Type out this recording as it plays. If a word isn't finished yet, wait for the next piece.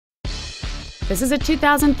This is a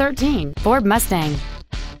 2013 Ford Mustang.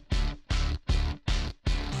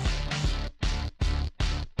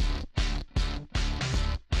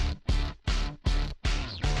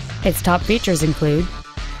 Its top features include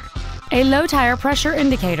a low tire pressure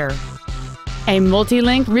indicator, a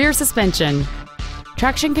multi-link rear suspension,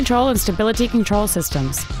 traction control and stability control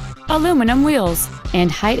systems, aluminum wheels, and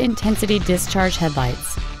high-intensity discharge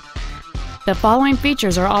headlights. The following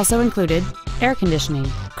features are also included: air conditioning,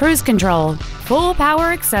 cruise control, full power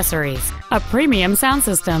accessories, a premium sound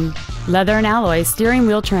system, leather and alloy steering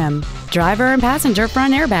wheel trim, driver and passenger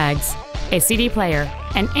front airbags, a CD player,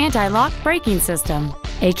 an anti-lock braking system,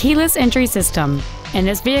 a keyless entry system, and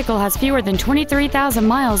this vehicle has fewer than 23,000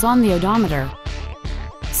 miles on the odometer.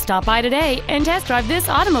 Stop by today and test drive this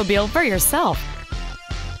automobile for yourself.